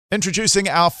Introducing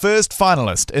our first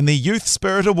finalist in the Youth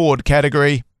Spirit Award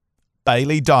category,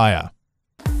 Baylee Dyer.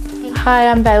 Hi,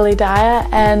 I'm Baylee Dyer,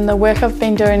 and the work I've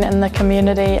been doing in the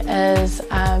community is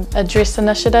a dress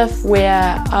initiative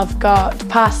where I've got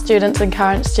past students and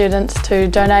current students to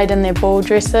donate in their ball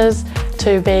dresses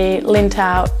to be lent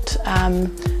out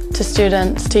to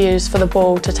students to use for the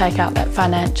ball to take out that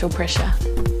financial pressure.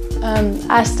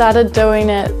 I started doing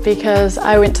it because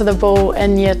I went to the ball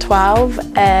in year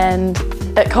 12 and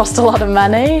it cost a lot of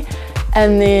money,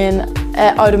 and then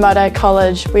at Otamoto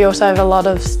College we also have a lot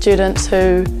of students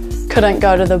who couldn't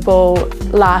go to the ball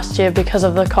last year because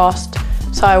of the cost,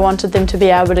 so I wanted them to be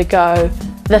able to go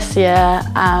this year.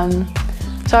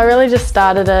 So I really just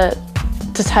started it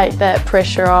to take that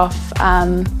pressure off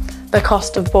the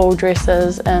cost of ball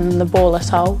dresses and the ball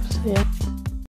assault. Yeah.